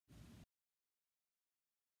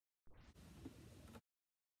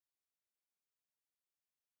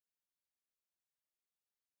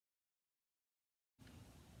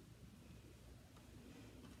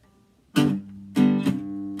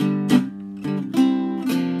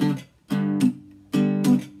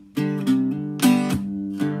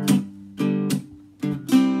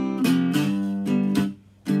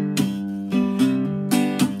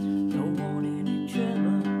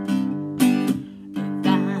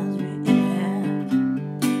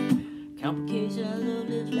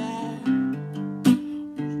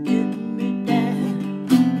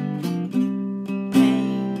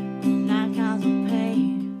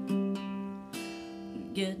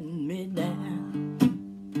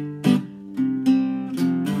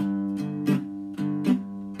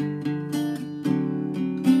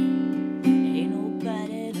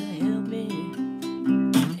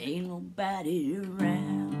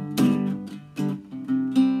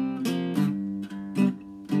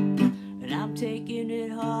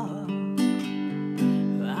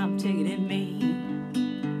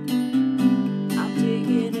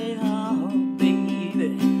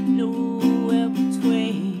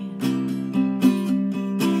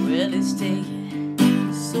it's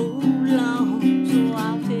taking so long, so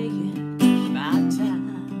I'll take it my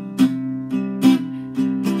time.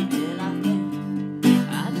 And I think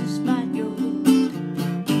I just might go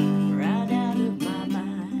right out of my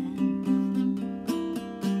mind.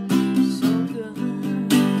 So good,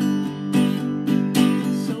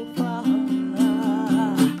 so far,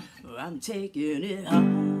 I'm taking it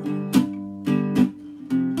hard.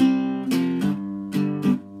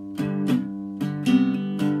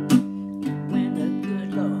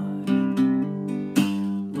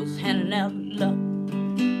 Out luck,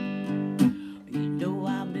 you know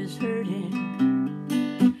I misheard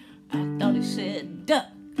him. I thought he said duck.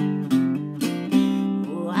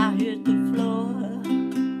 Oh, I hit the floor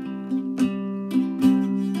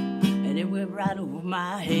and it went right over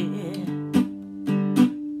my head.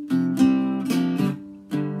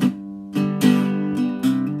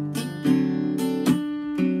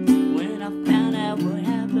 When I found out what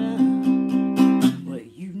happened, well,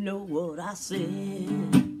 you know what I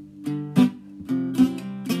said.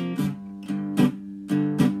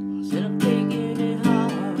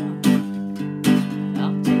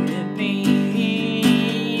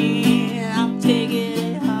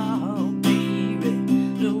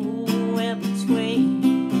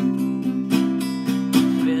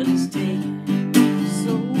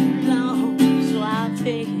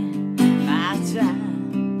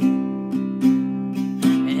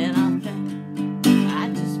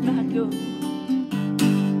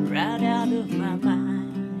 Right out of my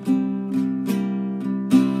mind.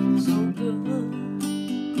 So good,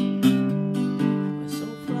 so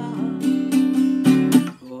far.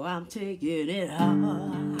 Oh, I'm taking it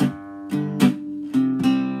hard.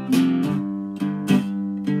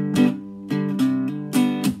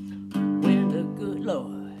 When the good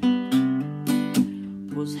Lord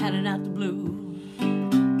was handing out the blues,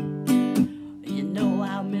 you know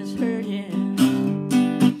I misheard him.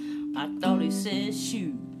 I thought he said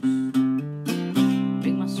shoes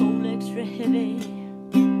make my soul extra heavy.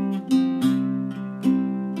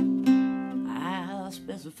 I'll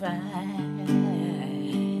specify.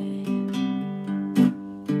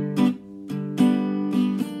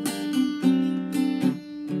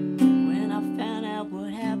 When I found out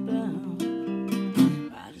what happened,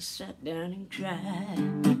 I just sat down and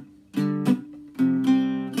cried.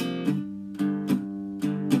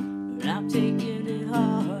 But I'm taking it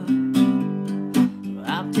hard.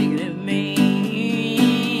 I'm taking it mean.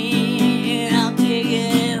 I'm taking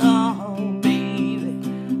it home, baby.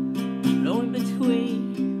 No in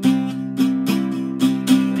between.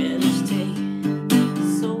 Well, it's taking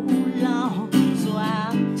so long, so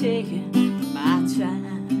I'm taking my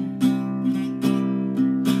time.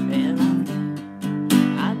 And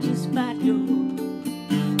I just might go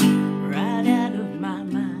right out of my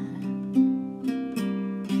mind.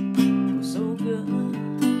 So good.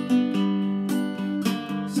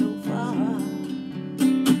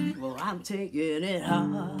 I'm taking it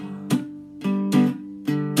hard.